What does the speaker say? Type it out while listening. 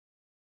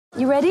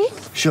You ready?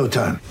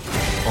 Showtime.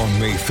 On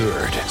May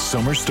 3rd,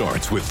 summer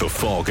starts with The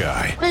Fall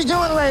Guy. Let's do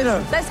it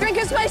later. Let's drink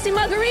a spicy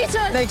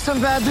margarita. Make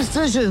some bad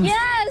decisions.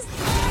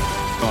 Yes!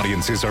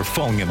 Audiences are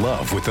falling in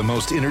love with the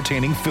most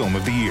entertaining film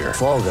of the year.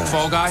 Fall Guy.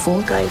 Fall Guy?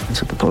 Fall Guy.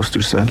 That's what the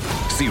poster said.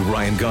 See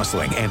Ryan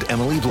Gosling and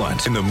Emily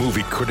Blunt in the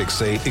movie critics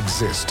say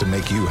exists to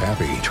make you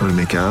happy. Trying to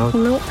make it out?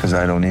 Nope. Because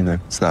I don't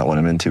either. It's not what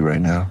I'm into right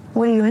now.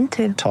 What are you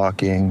into?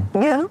 Talking.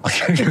 Yeah.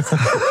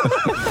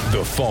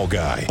 The Fall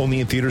Guy.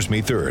 Only in theaters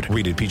May 3rd.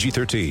 Rated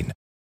PG-13.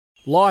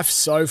 Life's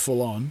so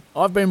full on.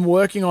 I've been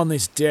working on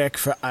this deck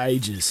for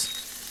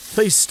ages.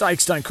 These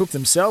steaks don't cook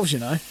themselves, you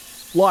know.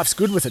 Life's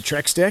good with a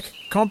Trex deck.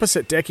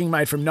 Composite decking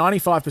made from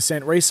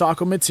 95%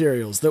 recycled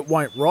materials that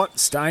won't rot,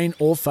 stain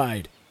or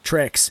fade.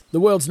 Trex, the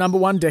world's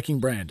 #1 decking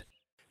brand.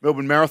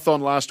 Melbourne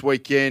Marathon last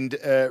weekend,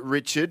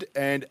 Richard,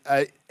 and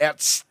an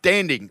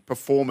outstanding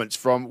performance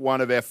from one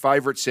of our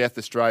favourite South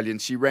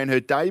Australians. She ran her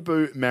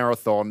debut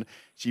marathon.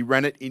 She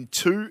ran it in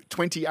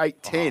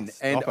 2:28:10,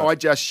 and I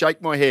just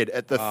shake my head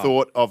at the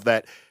thought of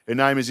that. Her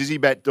name is Izzy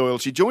Bat-Doyle.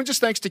 She joins us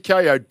thanks to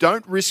KO.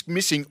 Don't risk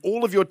missing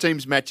all of your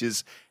team's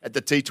matches at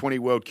the T20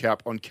 World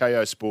Cup on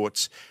KO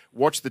Sports.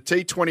 Watch the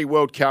T20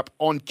 World Cup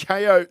on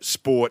KO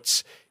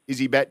Sports.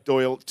 Izzy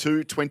Bat-Doyle,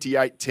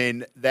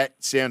 2:28:10.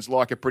 That sounds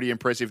like a pretty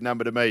impressive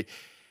number to me.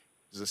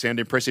 Does it sound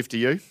impressive to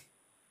you?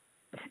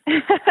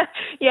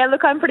 Yeah,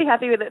 look, I'm pretty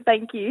happy with it.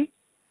 Thank you.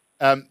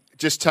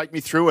 Just take me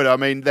through it. I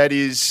mean,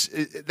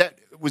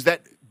 was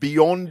that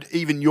beyond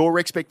even your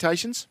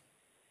expectations?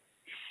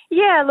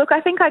 Yeah, look,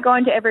 I think I go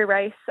into every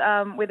race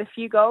with a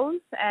few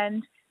goals,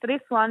 and for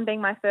this one being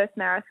my first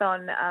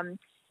marathon,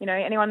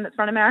 anyone that's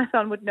run a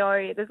marathon would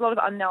know there's a lot of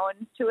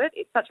unknowns to it.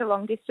 It's such a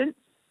long distance.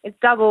 It's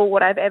double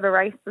what I've ever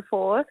raced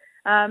before.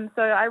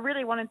 So I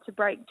really wanted to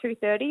break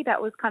 2:30.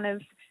 That was kind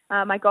of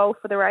my goal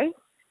for the race.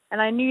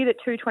 And I knew that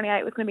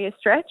 2:28 was going to be a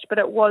stretch, but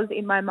it was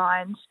in my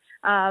mind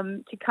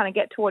to kind of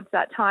get towards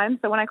that time.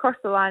 So when I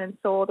crossed the line and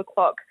saw the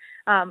clock,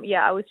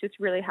 I was just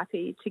really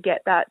happy to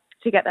get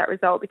that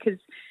result because,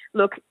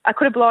 look, I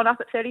could have blown up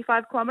at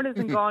 35 kilometres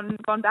and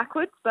gone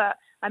backwards, but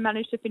I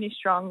managed to finish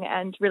strong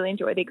and really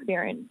enjoy the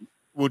experience.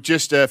 Well,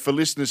 just for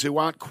listeners who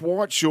aren't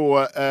quite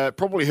sure,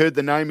 probably heard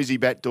the name Izzy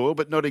Bat-Doyle,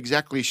 but not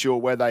exactly sure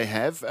where they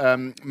have,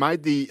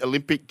 made the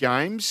Olympic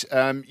Games.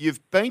 You've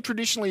been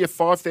traditionally a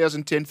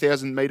 5,000,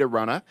 10,000 metre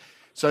runner.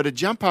 So to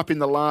jump up in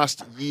the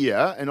last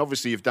year, and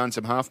obviously you've done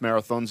some half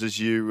marathons as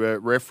you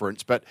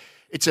referenced, but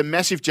it's a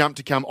massive jump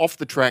to come off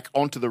the track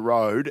onto the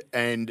road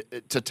and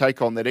to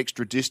take on that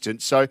extra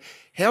distance. So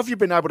how have you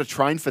been able to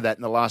train for that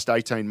in the last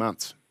 18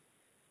 months?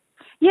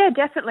 Yeah,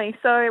 definitely.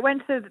 So I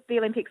went to the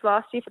Olympics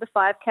last year for the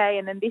 5K,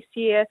 and then this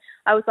year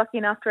I was lucky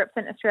enough to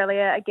represent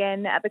Australia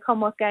again at the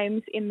Commonwealth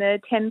Games in the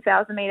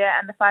 10,000 metre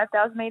and the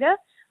 5,000 metre,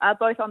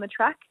 both on the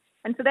track.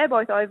 And so they're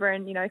both over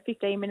in,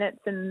 15 minutes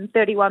and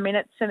 31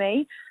 minutes for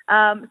me.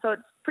 So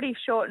it's pretty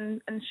short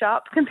and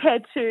sharp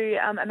compared to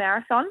a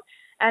marathon.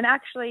 And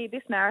actually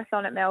this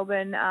marathon at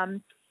Melbourne,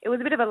 it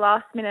was a bit of a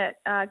last-minute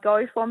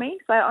go for me.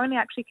 So I only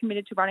actually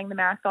committed to running the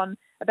marathon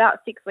about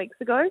 6 weeks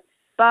ago.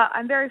 But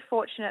I'm very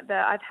fortunate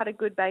that I've had a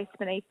good base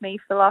beneath me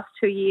for the last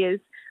 2 years.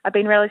 I've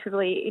been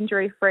relatively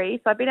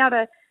injury-free. So I've been able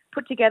to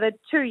put together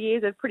 2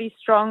 years of pretty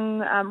strong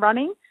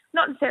running,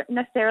 not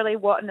necessarily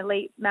what an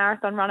elite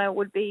marathon runner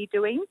would be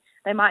doing.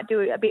 They might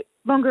do a bit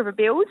longer of a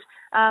build,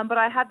 but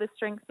I had the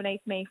strength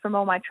beneath me from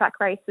all my track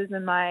races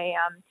and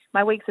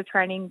my weeks of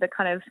training that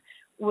kind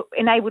of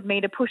enabled me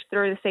to push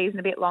through the season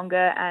a bit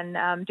longer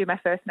and do my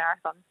first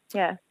marathon.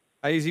 Yeah.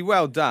 Hey, Izzy,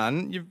 well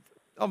done. You've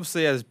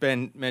obviously, as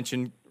Ben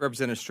mentioned,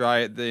 represent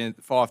Australia at the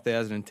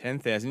 5,000 and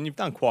 10,000. You've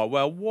done quite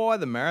well. Why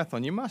the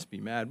marathon? You must be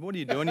mad. What are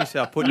you doing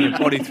yourself, putting your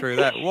body through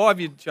that? Why have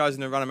you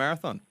chosen to run a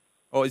marathon?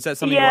 Or is that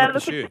something you want to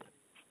pursue?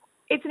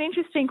 It's an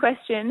interesting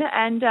question,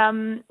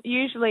 and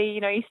usually,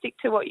 you stick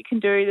to what you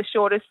can do the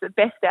shortest, the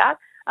best at.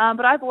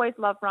 But I've always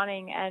loved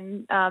running,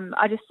 and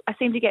I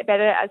seem to get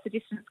better as the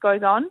distance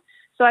goes on.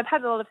 So I've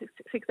had a lot of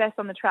success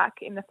on the track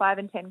in the 5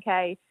 and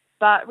 10K,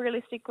 but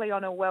realistically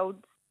on a world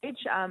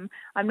stage, I'm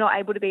not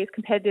able to be as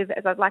competitive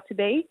as I'd like to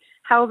be.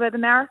 However, the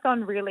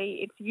marathon really,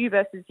 it's you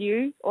versus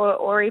you,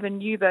 or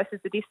even you versus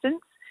the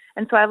distance.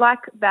 And so I like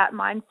that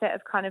mindset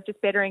of kind of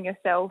just bettering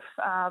yourself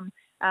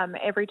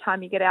every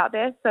time you get out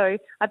there. So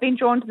I've been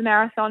drawn to the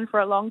marathon for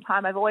a long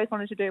time. I've always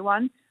wanted to do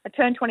one. I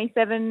turned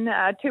 27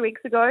 2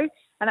 weeks ago,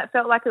 and it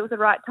felt like it was the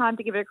right time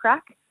to give it a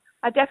crack.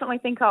 I definitely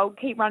think I'll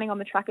keep running on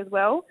the track as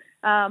well,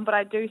 but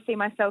I do see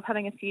myself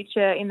having a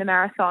future in the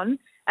marathon.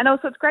 And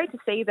also it's great to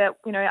see that,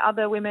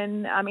 other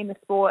women in the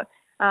sport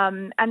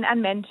and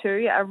men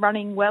too are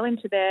running well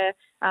into their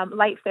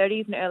late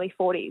 30s and early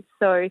 40s.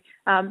 So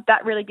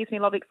that really gives me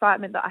a lot of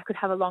excitement that I could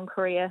have a long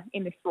career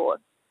in this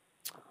sport.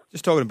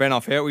 Just talking to Ben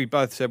off air, we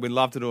both said we'd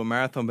love to do a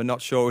marathon, but not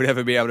sure we'd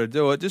ever be able to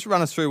do it. Just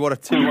run us through what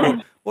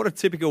a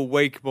typical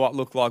week might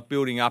look like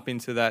building up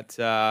into that,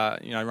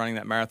 running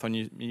that marathon.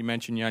 You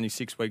mentioned you're only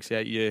 6 weeks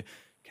out, you're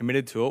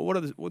committed to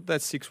it. What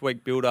that 6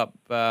 week build up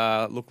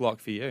look like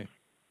for you?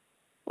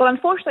 Well,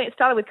 unfortunately, it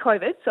started with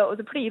COVID, so it was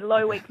a pretty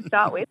low week to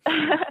start with,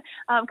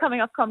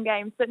 coming off Com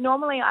Games. But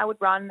normally I would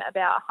run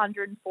about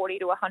 140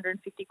 to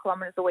 150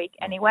 kilometres a week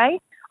anyway.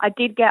 I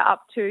did get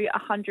up to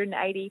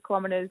 180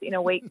 kilometres in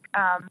a week,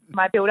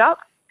 my build-up,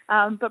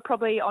 but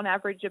probably on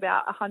average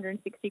about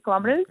 160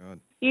 kilometres.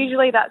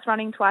 Usually that's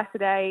running twice a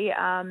day,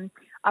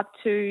 up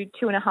to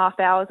 2.5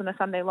 hours on a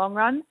Sunday long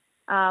run.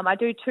 I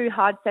do 2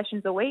 hard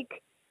sessions a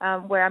week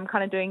where I'm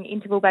kind of doing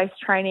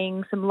interval-based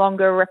training, some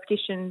longer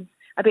repetitions,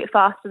 a bit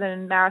faster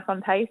than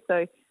marathon pace,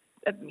 so,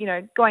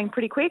 going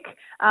pretty quick.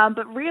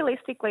 But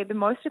realistically, the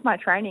most of my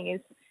training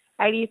is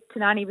 80 to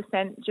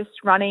 90% just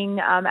running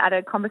at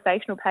a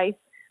conversational pace,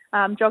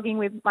 jogging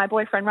with my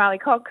boyfriend Riley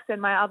Cox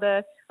and my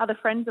other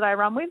friends that I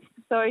run with.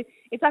 So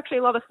it's actually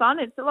a lot of fun.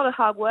 It's a lot of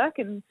hard work,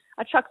 and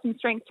I chuck some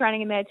strength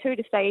training in there too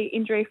to stay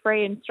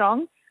injury-free and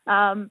strong.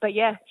 But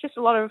yeah, it's just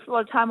a lot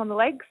of time on the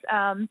legs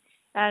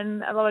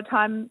and a lot of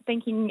time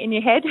thinking in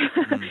your head.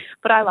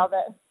 But I love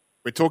it.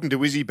 We're talking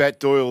to Izzy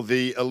Bat-Doyle,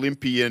 the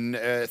Olympian.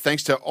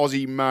 Thanks to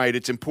Aussie Made.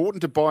 It's important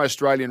to buy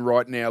Australian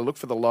right now. Look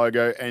for the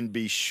logo and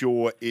be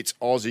sure it's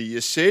Aussie. You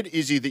said,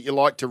 Izzy, that you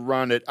like to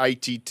run at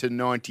 80 to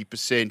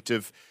 90%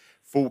 of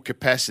full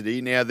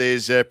capacity. Now,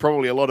 there's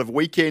probably a lot of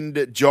weekend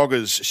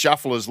joggers,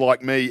 shufflers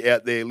like me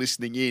out there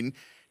listening in.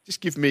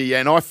 Just give me,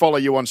 and I follow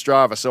you on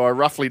Strava, so I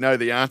roughly know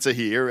the answer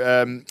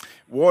here.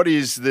 What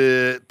is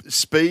the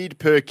speed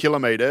per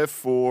kilometre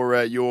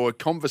for your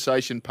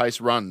conversation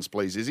pace runs,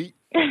 please, Izzy?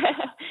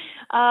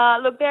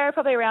 Look, they're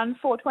probably around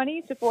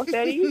 420 to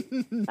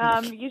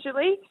 430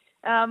 usually.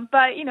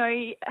 But,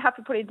 you have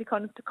to put it into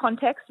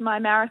context. My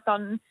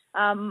marathon,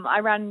 I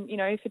ran,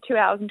 for 2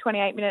 hours and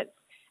 28 minutes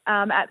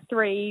at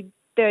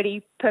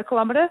 3:30 per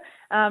kilometre.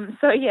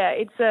 So,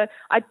 yeah,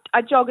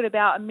 I jog at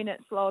about a minute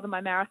slower than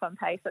my marathon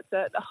pace. That's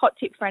a hot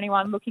tip for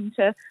anyone looking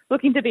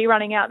to be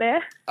running out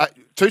there.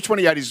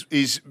 2:28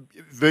 is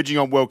verging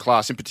on world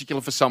class, in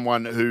particular for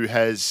someone who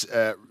has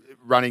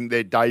running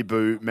their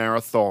debut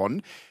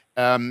marathon.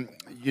 Are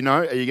you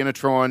going to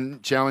try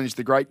and challenge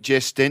the great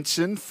Jess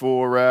Stenson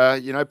for,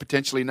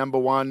 potentially number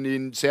one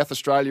in South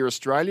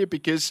Australia,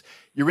 because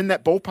you're in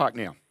that ballpark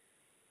now?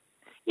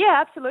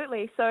 Yeah,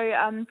 absolutely.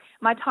 So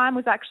my time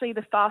was actually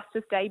the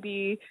fastest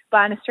debut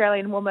by an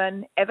Australian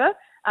woman ever.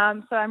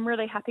 So I'm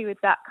really happy with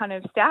that kind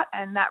of stat,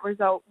 and that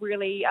result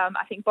really,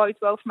 I think, bodes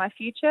well for my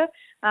future.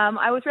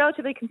 I was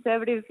relatively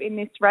conservative in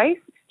this race,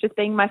 just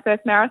being my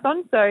first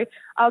marathon. So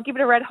I'll give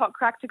it a red hot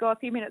crack to go a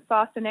few minutes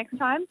faster next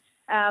time.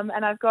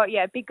 And I've got,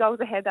 big goals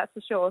ahead, that's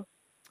for sure.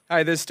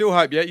 Hey, there's still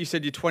hope yet. You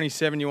said you're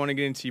 27, you want to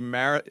get into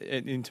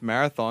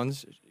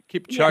marathons.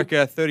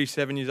 Kipchoge,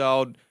 37 years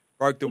old,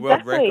 broke the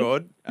world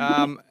record.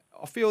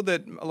 I feel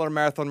that a lot of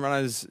marathon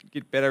runners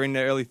get better in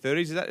their early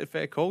 30s. Is that a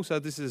fair call? So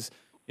this is,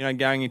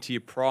 going into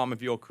your prime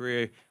of your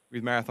career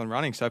with marathon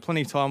running. So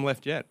plenty of time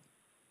left yet.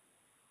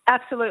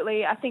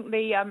 Absolutely. I think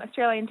the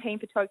Australian team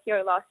for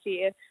Tokyo last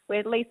year, we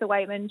had Lisa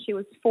Waitman, she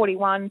was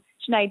 41,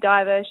 Sinead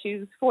Diver, she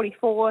was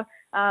 44,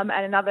 and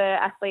another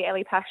athlete,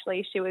 Ellie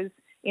Pashley, she was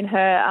in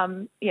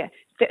her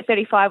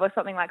 35 or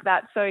something like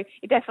that. So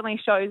it definitely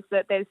shows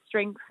that there's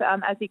strength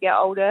as you get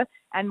older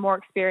and more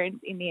experience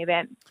in the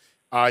event.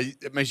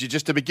 It means you're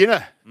just a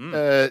beginner,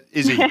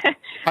 Izzy.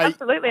 Hey,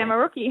 absolutely, I'm a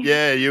rookie.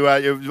 Yeah, you're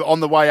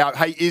on the way up.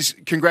 Hey,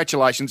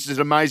 congratulations. It's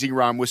an amazing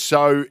run. We're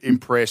so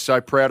impressed,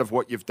 so proud of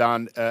what you've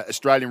done.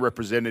 Australian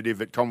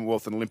representative at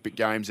Commonwealth and Olympic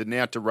Games, and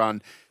now to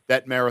run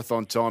that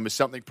marathon time is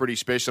something pretty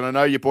special. I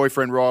know your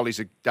boyfriend Riley's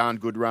a darn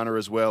good runner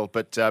as well,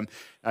 but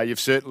you've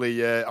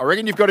certainly, I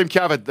reckon you've got him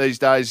covered these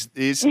days,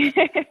 Iz.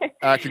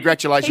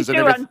 Congratulations on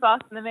everything. He still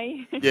runs faster than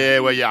me.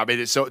 I mean,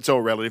 it's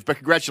all relative, but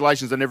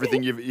congratulations on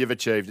everything you've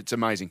achieved. It's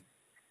amazing.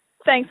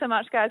 Thanks so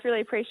much, guys.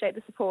 Really appreciate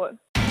the support.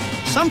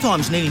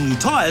 Sometimes needing new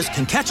tyres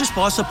can catch us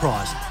by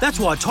surprise. That's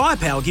why Tyre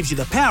Power gives you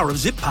the power of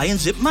Zip Pay and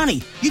Zip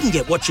Money. You can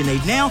get what you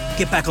need now,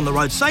 get back on the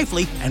road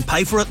safely and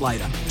pay for it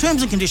later.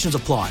 Terms and conditions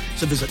apply.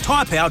 So visit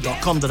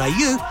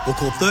tyrepower.com.au or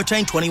call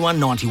 13 21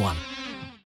 91.